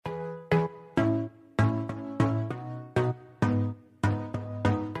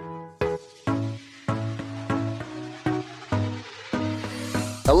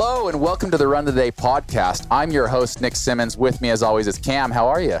Hello and welcome to the Run the Day podcast. I'm your host, Nick Simmons. With me as always is Cam. How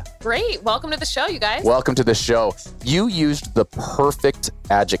are you? Great. Welcome to the show, you guys. Welcome to the show. You used the perfect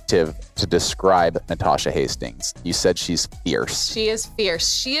adjective to describe Natasha Hastings. You said she's fierce. She is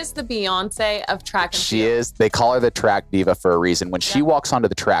fierce. She is the Beyonce of track and She field. is. They call her the track diva for a reason. When she walks onto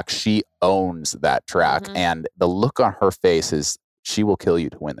the track, she owns that track. Mhm. And the look on her face is she will kill you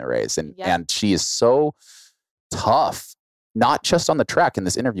to win the race. And she is so tough. Not just on the track. In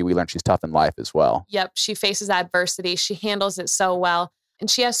this interview, we learned she's tough in life as well. Yep. She faces adversity. She handles it so well. And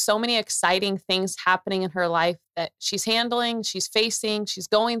she has so many exciting things happening in her life that she's handling, she's facing, she's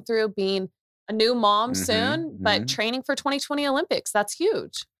going through, being a new mom soon, but training for 2020 Olympics. That's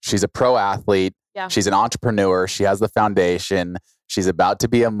huge. She's a pro athlete. Yeah. She's an entrepreneur. She has the foundation. She's about to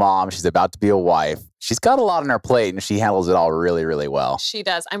be a mom. She's about to be a wife. She's got a lot on her plate and she handles it all really, really well. She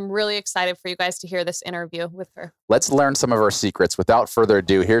does. I'm really excited for you guys to hear this interview with her. Let's learn some of her secrets. Without further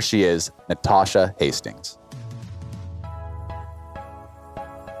ado, here she is, Natasha Hastings.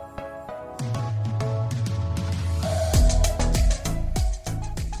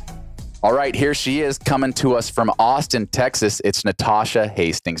 All right, here she is coming to us from Austin, Texas. It's Natasha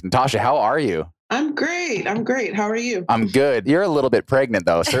Hastings. Natasha, how are you? I'm great. How are you? I'm good. You're a little bit pregnant,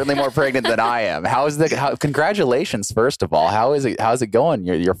 though. Certainly more pregnant than I am. Congratulations, first of all. How's it going?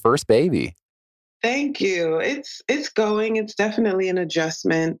 Your first baby. Thank you. It's going. It's definitely an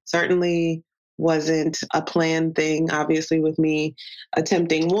adjustment. Certainly wasn't a planned thing, obviously, with me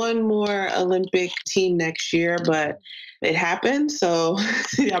attempting one more Olympic team next year, but it happened. So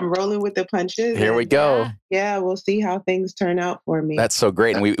I'm rolling with the punches. Here we go. Yeah, we'll see how things turn out for me. That's so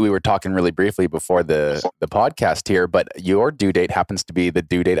great. And we were talking really briefly before the podcast here, but your due date happens to be the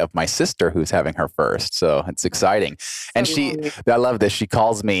due date of my sister who's having her first. So it's exciting. And I love this. She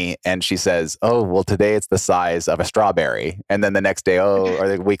calls me and she says, oh, well, today it's the size of a strawberry. And then the next day, or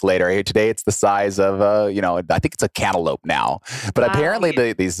a week later, hey, today it's the size of, I think it's a cantaloupe now. But apparently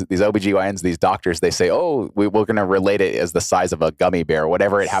these OBGYNs, these doctors, they say, oh, we're going to relate it as the size of a gummy bear,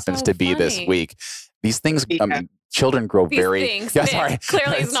 whatever it happens to be this week. These things, children grow Things, sorry.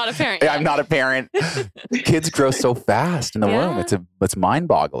 Clearly he's not a parent. I'm not a parent. Kids grow so fast in the womb. It's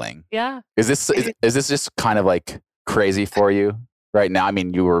mind-boggling. Yeah. Is this just kind of like crazy for you right now? I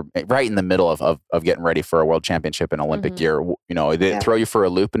mean, you were right in the middle of getting ready for a world championship and Olympic year. Did it throw you for a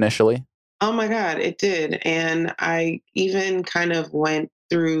loop initially? Oh my God, it did. And I even kind of went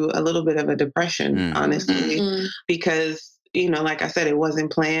through a little bit of a depression, honestly, because, like I said, it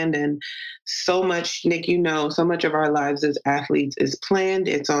wasn't planned. And so much, Nick, so much of our lives as athletes is planned.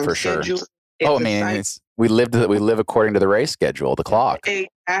 It's on schedule. Sure. We live according to the race schedule, the clock.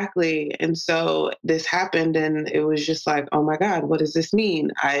 Exactly. And so this happened and it was just like, oh my God, what does this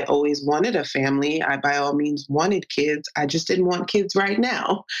mean? I always wanted a family. I, by all means, wanted kids. I just didn't want kids right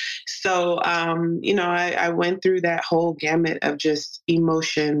now. So, I went through that whole gamut of just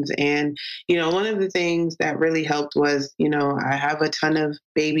emotions. And, one of the things that really helped was, I have a ton of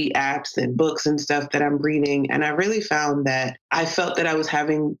baby apps and books and stuff that I'm reading. And I really found that I felt that I was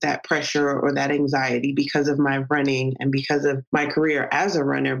having that pressure or that anxiety because of my running and because of my career as a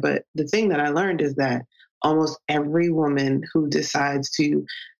runner. But the thing that I learned is that almost every woman who decides to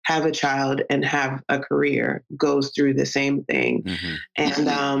have a child and have a career goes through the same thing.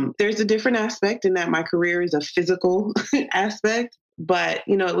 And there's a different aspect in that my career is a physical aspect. But,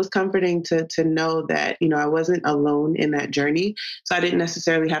 it was comforting to know that, I wasn't alone in that journey. So I didn't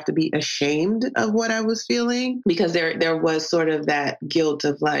necessarily have to be ashamed of what I was feeling, because there was sort of that guilt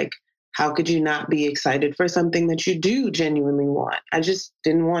of like, how could you not be excited for something that you do genuinely want? I just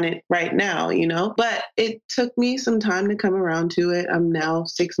didn't want it right now, but it took me some time to come around to it. I'm now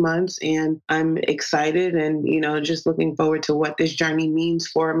 6 months and I'm excited and, just looking forward to what this journey means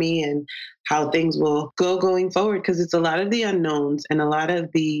for me and how things will go going forward. Because it's a lot of the unknowns and a lot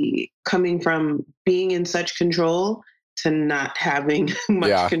of the coming from being in such control to not having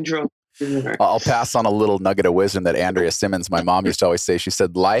much control. I'll pass on a little nugget of wisdom that Andrea Simmons, my mom, used to always say. She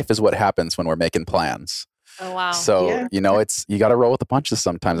said, life is what happens when we're making plans. Oh, wow. So, you got to roll with the punches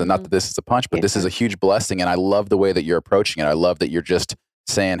sometimes. And not that this is a punch, but this is a huge blessing. And I love the way that you're approaching it. I love that you're just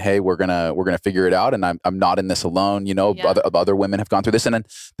saying, hey, we're going to figure it out. And I'm not in this alone. Other women have gone through this. And then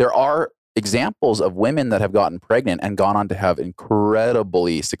there are examples of women that have gotten pregnant and gone on to have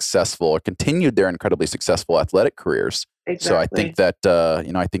incredibly successful or continued their incredibly successful athletic careers So I Exactly. think that,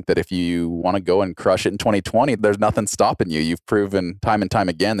 I think that if you want to go and crush it in 2020, there's nothing stopping you. You've proven time and time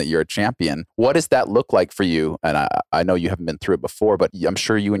again that you're a champion. What does that look like for you? And I know you haven't been through it before, but I'm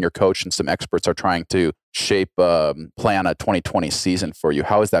sure you and your coach and some experts are trying to plan a 2020 season for you.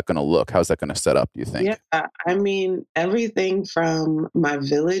 How is that going to look? How is that going to set up, do you think? Yeah, I mean, everything from my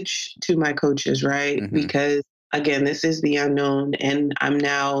village to my coaches, right? Mm-hmm. Because again, this is the unknown, and I'm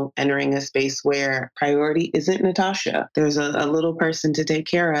now entering a space where priority isn't Natasha. There's a little person to take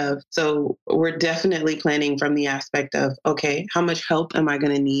care of. So we're definitely planning from the aspect of, okay, how much help am I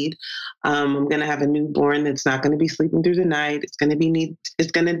going to need? I'm going to have a newborn that's not going to be sleeping through the night. It's going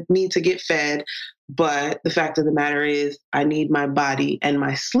to need to get fed. But the fact of the matter is, I need my body and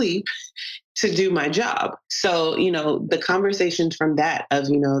my sleep to do my job. So, the conversations from that of,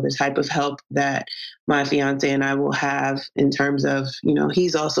 the type of help that my fiance and I will have in terms of,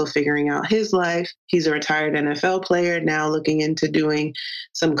 he's also figuring out his life. He's a retired NFL player now looking into doing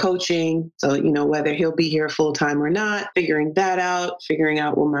some coaching. So, whether he'll be here full time or not, figuring that out, figuring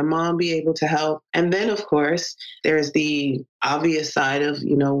out will my mom be able to help. And then, of course, there's the obvious side of,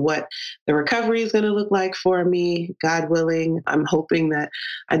 what the recovery is going to look like for me, God willing. I'm hoping that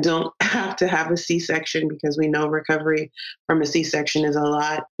I don't have to have a C-section, because we know recovery from a C-section is a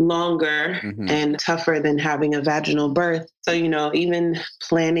lot longer and tougher than having a vaginal birth. So, even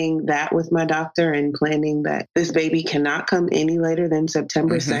planning that with my doctor and planning that this baby cannot come any later than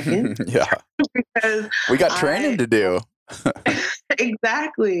September 2nd. Yeah. Because we got training to do.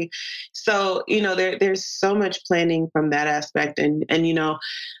 Exactly. So, there's so much planning from that aspect. And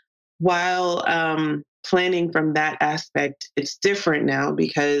while planning from that aspect, it's different now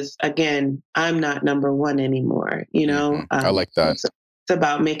because, again, I'm not number one anymore. I like that. So it's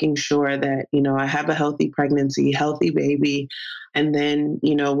about making sure that, I have a healthy pregnancy, healthy baby, and then,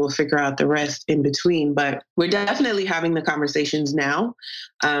 we'll figure out the rest in between. But we're definitely having the conversations now.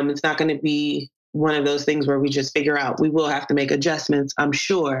 It's not going to be one of those things where we just figure out. We will have to make adjustments, I'm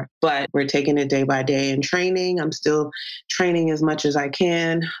sure, but we're taking it day by day in training. I'm still training as much as I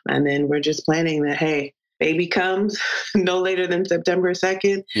can. And then we're just planning that, hey, baby comes no later than September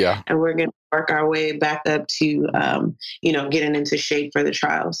 2nd. Yeah. And we're going to work our way back up to, getting into shape for the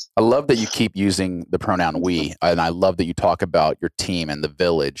trials. I love that you keep using the pronoun we, and I love that you talk about your team and the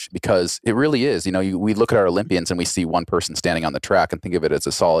village, because it really is, we look at our Olympians and we see one person standing on the track and think of it as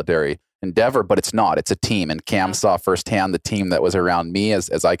a solitary endeavor, but it's not. It's a team. And Cam saw firsthand the team that was around me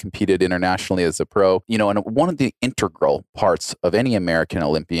as I competed internationally as a pro. And one of the integral parts of any American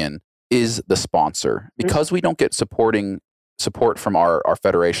Olympian is the sponsor. Because we don't get support from our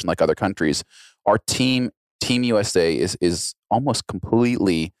federation like other countries, our Team USA is almost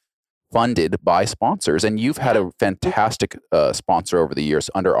completely funded by sponsors. And you've had a fantastic sponsor over the years,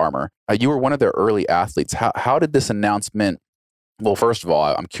 Under Armour. You were one of their early athletes. How did this announcement... Well, first of all,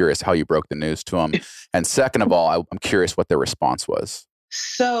 I'm curious how you broke the news to them. And second of all, I'm curious what their response was.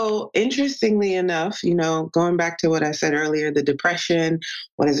 So interestingly enough, going back to what I said earlier, the depression,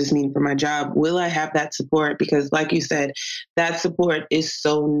 what does this mean for my job? Will I have that support? Because like you said, that support is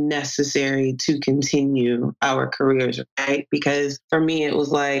so necessary to continue our careers, right? Because for me, it was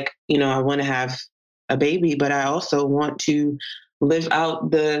like, I want to have a baby, but I also want to live out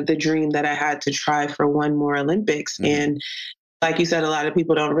the dream that I had to try for one more Olympics. And like you said, a lot of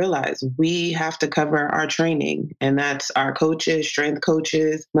people don't realize we have to cover our training, and that's our coaches, strength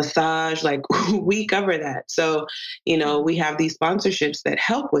coaches, massage, like we cover that. So, we have these sponsorships that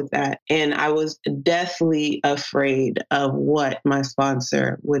help with that. And I was deathly afraid of what my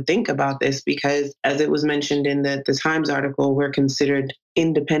sponsor would think about this, because as it was mentioned in the Times article, we're considered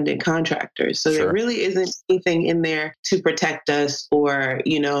independent contractors. So there really isn't anything in there to protect us or,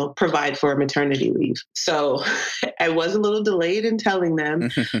 provide for maternity leave. So I was a little delayed in telling them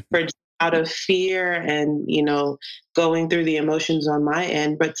for out of fear and, going through the emotions on my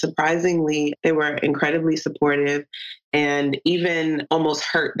end. But surprisingly, they were incredibly supportive and even almost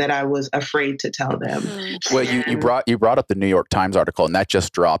hurt that I was afraid to tell them. Well, you brought up the New York Times article, and that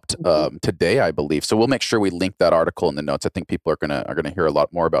just dropped today, I believe. So we'll make sure we link that article in the notes. I think people are gonna hear a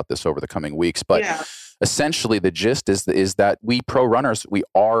lot more about this over the coming weeks. But essentially, the gist is that we pro runners, we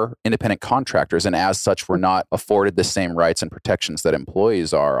are independent contractors, and as such, we're not afforded the same rights and protections that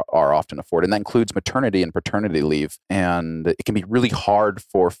employees are often afforded. And that includes maternity and paternity leave. And it can be really hard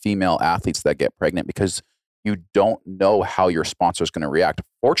for female athletes that get pregnant because you don't know how your sponsor is going to react.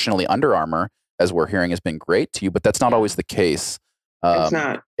 Fortunately, Under Armour, as we're hearing, has been great to you, but that's not always the case. It's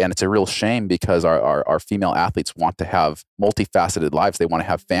not. And it's a real shame because our female athletes want to have multifaceted lives. They want to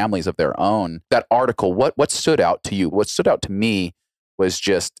have families of their own. That article, what stood out to you? What stood out to me was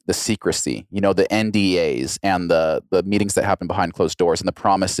just the secrecy, the NDAs and the meetings that happen behind closed doors and the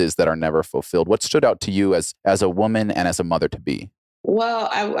promises that are never fulfilled. What stood out to you as a woman and as a mother to be? Well,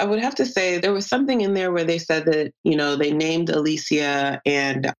 I would have to say there was something in there where they said that, they named Alicia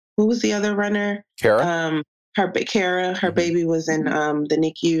and who was the other runner? Kara? Kara, her baby was in the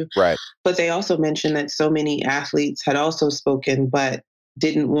NICU. Right. But they also mentioned that so many athletes had also spoken, but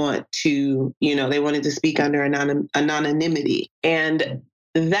didn't want to, they wanted to speak under anonymity. And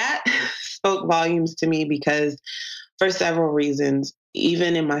that spoke volumes to me because for several reasons,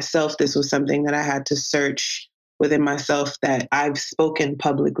 even in myself, this was something that I had to search within myself that I've spoken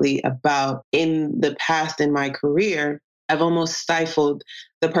publicly about in the past in my career. I've almost stifled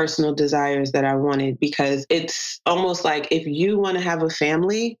the personal desires that I wanted because it's almost like if you want to have a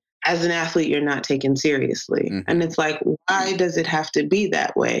family, as an athlete, you're not taken seriously. Mm-hmm. And it's like, why does it have to be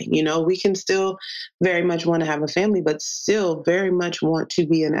that way? We can still very much want to have a family, but still very much want to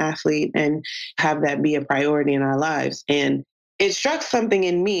be an athlete and have that be a priority in our lives. And it struck something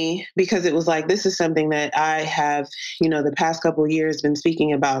in me because it was like, this is something that I have, the past couple of years been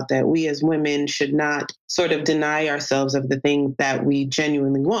speaking about, that we as women should not sort of deny ourselves of the things that we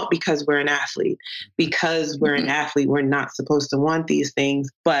genuinely want because we're an athlete. Because we're an athlete, we're not supposed to want these things.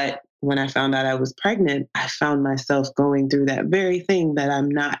 But when I found out I was pregnant, I found myself going through that very thing that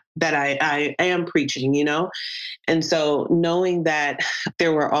I am preaching, And so knowing that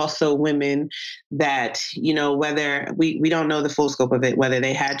there were also women that, whether we don't know the full scope of it, whether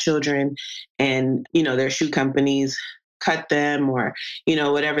they had children and, their shoe companies cut them or,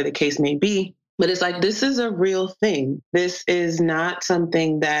 whatever the case may be. But it's like, this is a real thing. This is not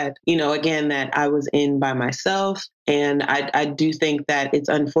something that, again, that I was in by myself. And I do think that it's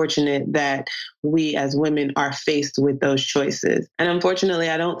unfortunate that we as women are faced with those choices. And unfortunately,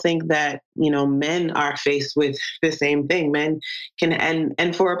 I don't think that, men are faced with the same thing. Men can,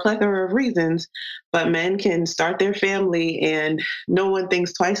 and for a plethora of reasons, but men can start their family and no one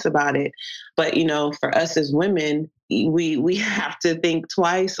thinks twice about it. But, for us as women, we have to think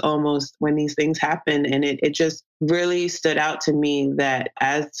twice almost when these things happen. And it just really stood out to me that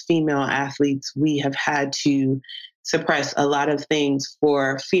as female athletes, we have had to suppress a lot of things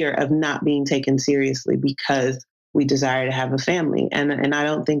for fear of not being taken seriously because we desire to have a family. And I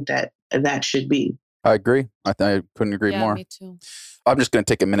don't think that should be. I agree. I couldn't agree more. Me too. I'm just going to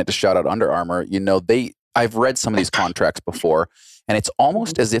take a minute to shout out Under Armour. I've read some of these contracts before, and it's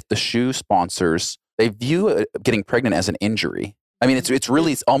almost as if the shoe sponsors, they view getting pregnant as an injury. I mean, it's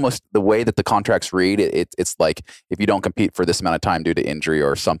really almost the way that the contracts read. It's like if you don't compete for this amount of time due to injury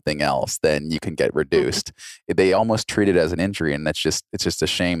or something else, then you can get reduced. They almost treat it as an injury, and it's just a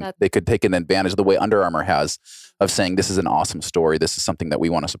shame. They could take an advantage of the way Under Armour has of saying this is an awesome story. This is something that we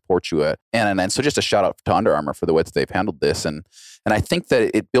want to support you at, and so just a shout out to Under Armour for the way that they've handled this, and I think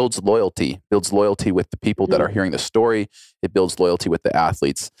that it builds loyalty with the people that are hearing the story. It builds loyalty with the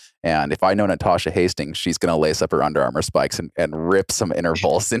athletes. And if I know Natasha Hastings, she's going to lace up her Under Armour spikes and rip some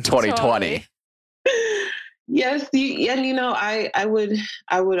intervals in 2020. Yes. And, I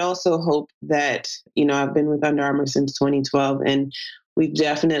would also hope that, I've been with Under Armour since 2012 and we've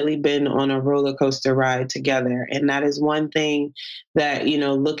definitely been on a roller coaster ride together. And that is one thing that,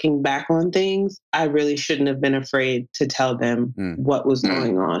 looking back on things, I really shouldn't have been afraid to tell them what was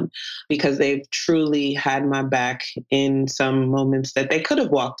going on because they've truly had my back in some moments that they could have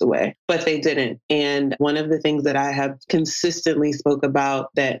walked away, but they didn't. And one of the things that I have consistently spoke about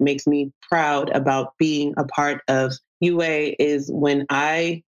that makes me proud about being a part of UA is when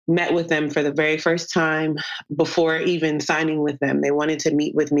I met with them for the very first time before even signing with them. They wanted to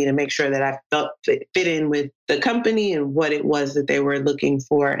meet with me to make sure that I felt fit in with the company and what it was that they were looking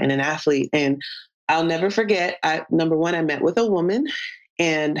for in an athlete. And I'll never forget, number one, I met with a woman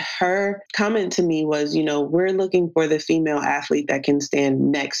and her comment to me was, we're looking for the female athlete that can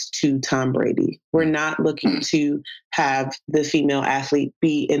stand next to Tom Brady. We're not looking to have the female athlete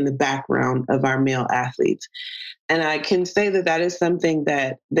be in the background of our male athletes. And I can say that is something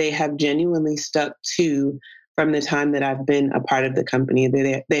that they have genuinely stuck to from the time that I've been a part of the company.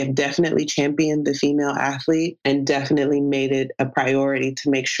 They have definitely championed the female athlete and definitely made it a priority to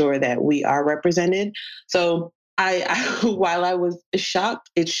make sure that we are represented. So while I was shocked,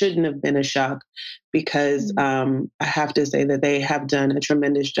 it shouldn't have been a shock because I have to say that they have done a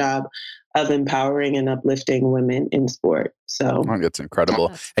tremendous job of empowering and uplifting women in sport. So I think it's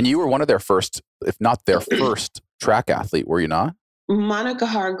incredible. And you were one of their first, if not their first track athlete, were you not? Monica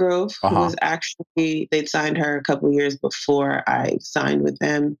Hargrove, who was actually, they'd signed her a couple of years before I signed with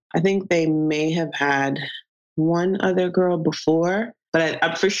them. I think they may have had one other girl before,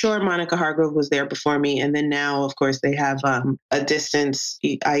 But for sure, Monica Hargrove was there before me. And then now, of course, they have a distance,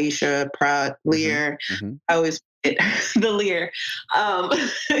 Aisha Proud, Lear. Mm-hmm. I always the Lear.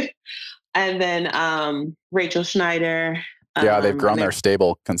 And then Rachel Schneider. Yeah, they've grown their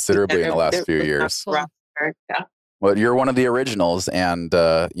stable considerably in the last few years. Cool. Yeah. Well, you're one of the originals, and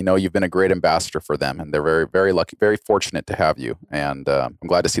you've been a great ambassador for them, and they're very, very lucky, very fortunate to have you. And I'm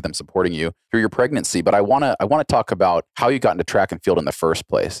glad to see them supporting you through your pregnancy. But I want to talk about how you got into track and field in the first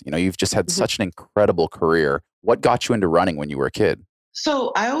place. You've just had such an incredible career. What got you into running when you were a kid?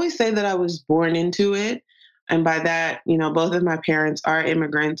 So I always say that I was born into it. And by that, both of my parents are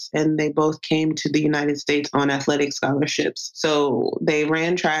immigrants and they both came to the United States on athletic scholarships. So they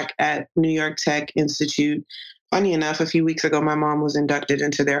ran track at New York Tech Institute. Funny enough, a few weeks ago, my mom was inducted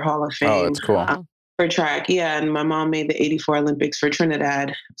into their Hall of Fame. Oh, that's cool. For track. Yeah. And my mom made the 84 Olympics for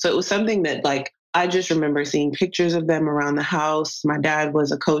Trinidad. So it was something that I just remember seeing pictures of them around the house. My dad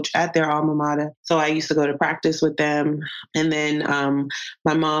was a coach at their alma mater. So I used to go to practice with them. And then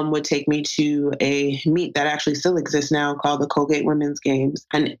my mom would take me to a meet that actually still exists now called the Colgate Women's Games.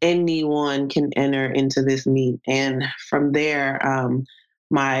 And anyone can enter into this meet. And from there,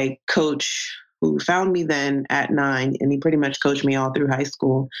 my coach, who found me then at 9, and he pretty much coached me all through high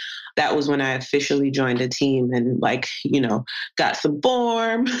school. That was when I officially joined a team and got some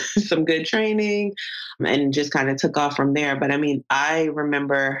form, some good training, and just kind of took off from there. But I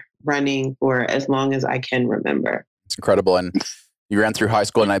remember running for as long as I can remember. It's incredible. And you ran through high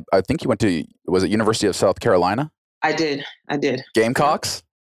school, and I think you went to, was it University of South Carolina? I did. Gamecocks?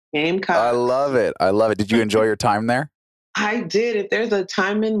 Gamecocks. I love it. Did you enjoy your time there? I did. If there's a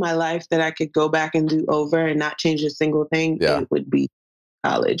time in my life that I could go back and do over and not change a single thing, it would be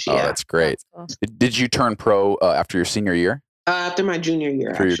college. Oh, that's great. That's cool. Did you turn pro after your senior year? After my junior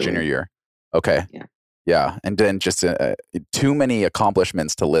year, your junior year. Okay. Yeah. And then just too many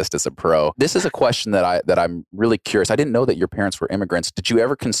accomplishments to list as a pro. This is a question that I'm really curious. I didn't know that your parents were immigrants. Did you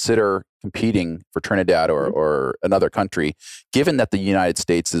ever consider competing for Trinidad or another country, given that the United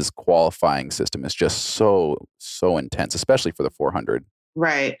States' qualifying system is just so intense, especially for the 400?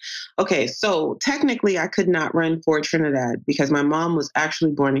 Right. Okay. So technically I could not run for Trinidad because my mom was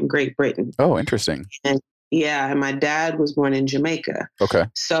actually born in Great Britain. Oh, interesting. And my dad was born in Jamaica. Okay.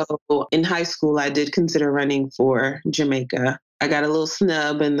 So in high school, I did consider running for Jamaica. I got a little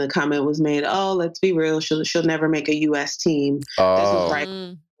snub and the comment was made, oh, let's be real, she'll never make a U.S. team. Oh. This was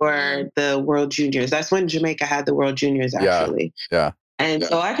right for the World Juniors. That's when Jamaica had the World Juniors, actually. Yeah. And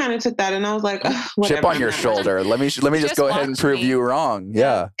so I kind of took that and I was like, whatever. Chip on your shoulder. Let me just go ahead and prove you wrong.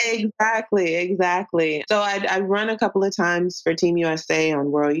 Yeah. Exactly. So I run a couple of times for Team USA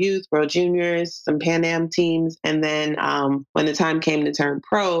on World Youth, World Juniors, some Pan Am teams. And then when the time came to turn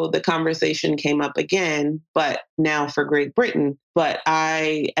pro, the conversation came up again, but now for Great Britain. But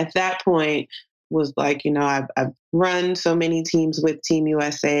I, at that point, was like, I've run so many teams with Team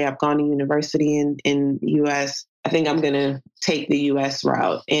USA. I've gone to university in US. I think I'm going to take the U.S.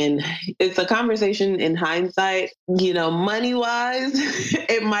 route. And it's a conversation in hindsight, money-wise,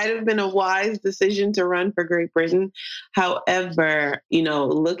 it might have been a wise decision to run for Great Britain. However,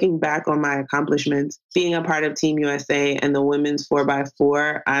 looking back on my accomplishments, being a part of Team USA and the women's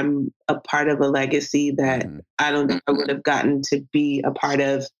 4x4, I'm a part of a legacy that I don't think I would have gotten to be a part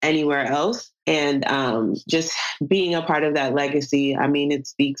of anywhere else. And just being a part of that legacy, it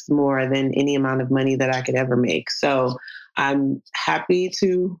speaks more than any amount of money that I could ever make. So I'm happy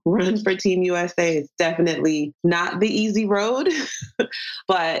to run for Team USA. It's definitely not the easy road,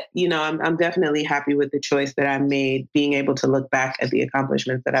 but, I'm definitely happy with the choice that I made, being able to look back at the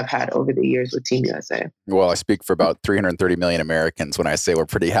accomplishments that I've had over the years with Team USA. Well, I speak for about 330 million Americans when I say we're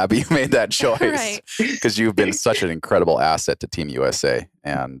pretty happy you made that choice, because you've been such an incredible asset to Team USA.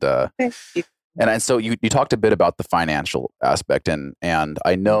 And Thank you. And so you talked a bit about the financial aspect, and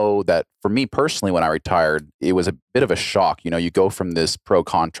I know that for me personally, when I retired, it was a bit of a shock. You go from this pro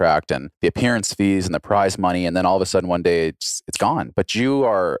contract and the appearance fees and the prize money, and then all of a sudden one day it's gone. But you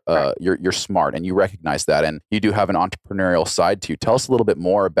are you're smart and you recognize that, and you do have an entrepreneurial side to you. Tell us a little bit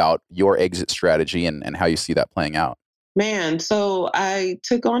more about your exit strategy and how you see that playing out. Man, so I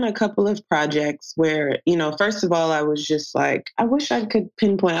took on a couple of projects where, first of all, I was just like, I wish I could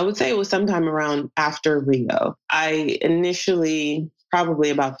pinpoint. I would say it was sometime around after Rio. I initially, probably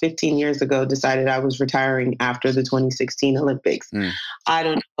about 15 years ago, decided I was retiring after the 2016 Olympics. I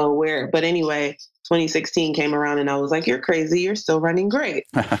don't know where, but anyway, 2016 came around and I was like, you're crazy. You're still running great.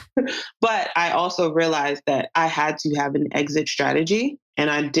 But I also realized that I had to have an exit strategy. And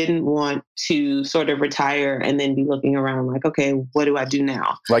I didn't want to sort of retire and then be looking around like, okay, what do I do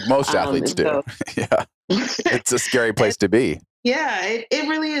now? Like most athletes do. Yeah. It's a scary place to be. Yeah, it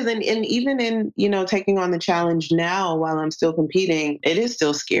really is. And even in, taking on the challenge now while I'm still competing, it is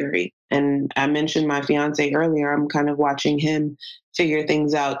still scary. And I mentioned my fiance earlier. I'm kind of watching him figure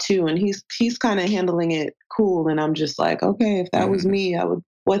things out too. And he's kind of handling it cool. And I'm just like, okay, if that was me, I would,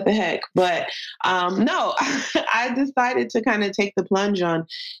 what the heck? But no, I decided to kind of take the plunge on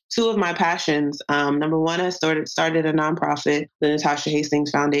two of my passions. Number one, I started a nonprofit, the Natasha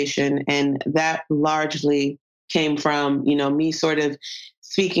Hastings Foundation, and that largely came from, me sort of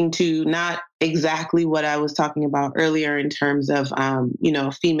speaking to not exactly what I was talking about earlier in terms of,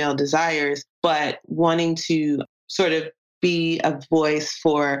 female desires, but wanting to sort of be a voice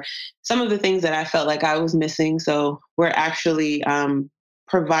for some of the things that I felt like I was missing. So we're actually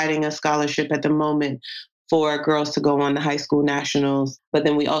providing a scholarship at the moment for girls to go on the high school nationals. But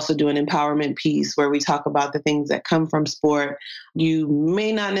then we also do an empowerment piece where we talk about the things that come from sport. You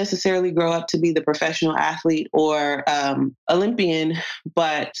may not necessarily grow up to be the professional athlete or Olympian,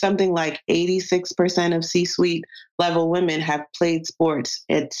 but something like 86% of C-suite level women have played sports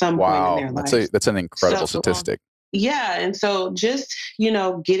at some point in their lives. That's an incredible statistic. Yeah. And so just,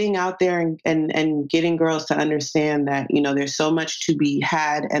 getting out there and getting girls to understand that, there's so much to be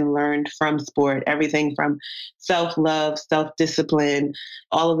had and learned from sport, everything from self-love, self-discipline,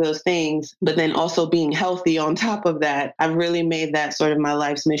 all of those things, but then also being healthy on top of that. I've really made that sort of my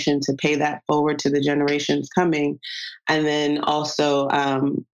life's mission to pay that forward to the generations coming. And then also,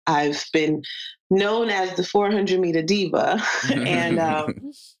 I've been known as the 400-meter diva and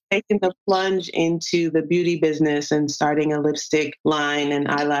taking the plunge into the beauty business and starting a lipstick line and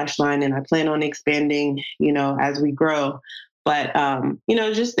eyelash line. And I plan on expanding, as we grow. But,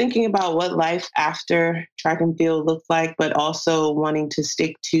 just thinking about what life after track and field looks like, but also wanting to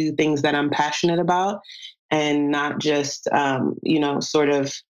stick to things that I'm passionate about and not just, sort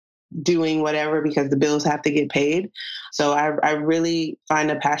of doing whatever because the bills have to get paid. So I really find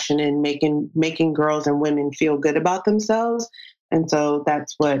a passion in making girls and women feel good about themselves. And so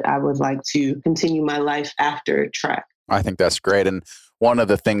that's what I would like to continue my life after track. I think that's great. And one of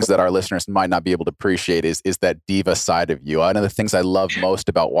the things that our listeners might not be able to appreciate is that diva side of you. One of the things I love most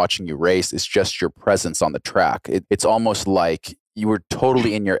about watching you race is just your presence on the track. It's almost like you were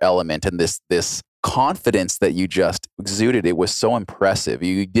totally in your element, and this confidence that you just exuded, it was so impressive.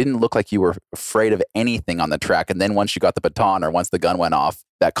 You didn't look like you were afraid of anything on the track. And then once you got the baton or once the gun went off,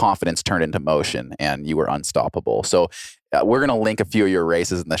 that confidence turned into motion and you were unstoppable. So we're going to link a few of your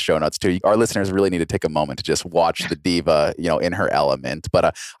races in the show notes too. Our listeners really need to take a moment to just watch the diva, in her element.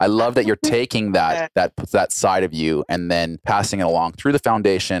 But I love that you're taking that side of you and then passing it along through the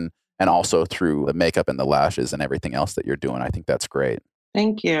foundation and also through the makeup and the lashes and everything else that you're doing. I think that's great.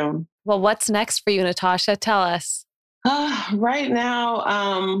 Thank you. Well, what's next for you, Natasha? Tell us. Right now,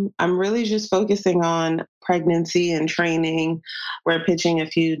 I'm really just focusing on pregnancy and training. We're pitching a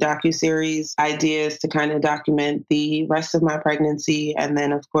few docuseries ideas to kind of document the rest of my pregnancy and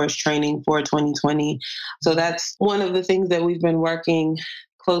then, of course, training for 2020. So that's one of the things that we've been working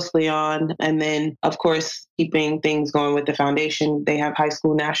closely on. And then, of course, keeping things going with the foundation. They have high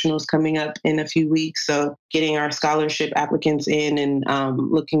school nationals coming up in a few weeks. So getting our scholarship applicants in and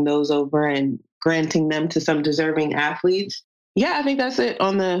looking those over and granting them to some deserving athletes. Yeah, I think that's it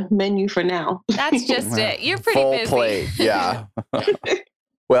on the menu for now. That's just it. You're pretty full busy. plate. Yeah.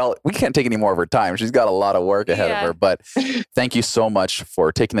 Well, we can't take any more of her time. She's got a lot of work ahead of her. But thank you so much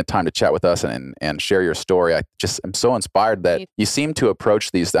for taking the time to chat with us and share your story. I just am so inspired that you seem to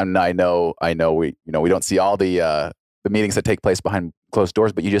approach these. And I know we don't see all the meetings that take place behind closed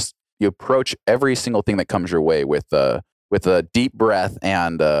doors, but you approach every single thing that comes your way with a deep breath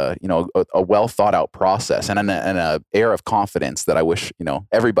and a well thought out process and an air of confidence that I wish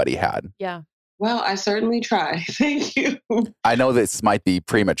everybody had. Yeah. Well, I certainly try. Thank you. I know this might be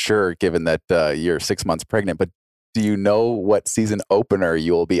premature given that you're 6 months pregnant, but do you know what season opener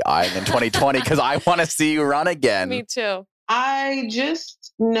you will be eyeing in 2020? Because I want to see you run again. Me too. I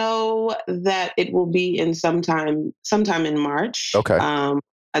just know that it will be in sometime in March. Okay.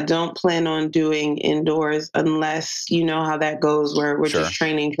 I don't plan on doing indoors unless you know how that goes, where we're just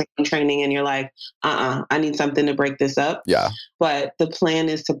training, and you're like, I need something to break this up. Yeah. But the plan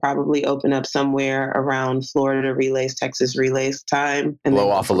is to probably open up somewhere around Florida relays, Texas relays time. And blow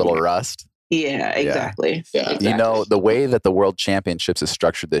off a little rust. Yeah, exactly. Yeah. Exactly. The way that the World Championships is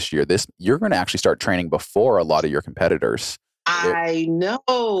structured this year, you're going to actually start training before a lot of your competitors. I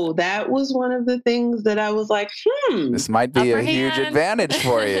know. That was one of the things that I was like, this might be a huge advantage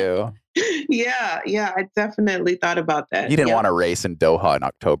for you. Yeah, I definitely thought about that. You didn't want to race in Doha in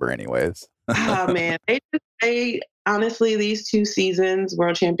October anyways. Oh, man. honestly, these 2 seasons,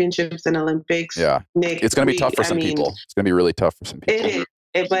 World Championships and Olympics, Nick, it's going to be tough for some people. It's going to be really tough for some people. It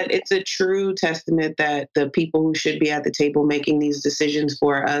is, but it's a true testament that the people who should be at the table making these decisions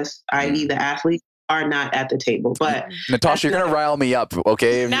for us, i.e. the athletes, are not at the table. But Natasha, you're going to rile me up,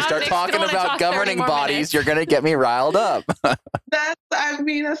 okay? If you start talking about governing bodies, you're going to get me riled up. That's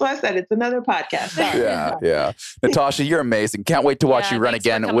why I said it's another podcast. Sorry. Yeah. Natasha, you're amazing. Can't wait to watch you run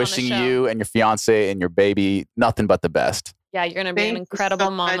again. Wishing you and your fiance and your baby nothing but the best. Yeah, you're going to be an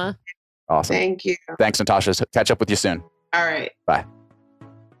incredible mama. Awesome. Thank you. Thanks, Natasha. Catch up with you soon. All right. Bye.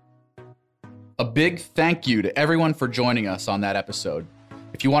 A big thank you to everyone for joining us on that episode.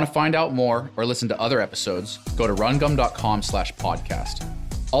 If you want to find out more or listen to other episodes, go to rungum.com/podcast.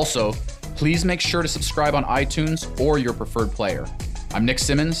 Also, please make sure to subscribe on iTunes or your preferred player. I'm Nick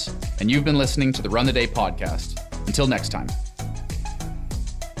Simmons, and you've been listening to the Run the Day podcast. Until next time.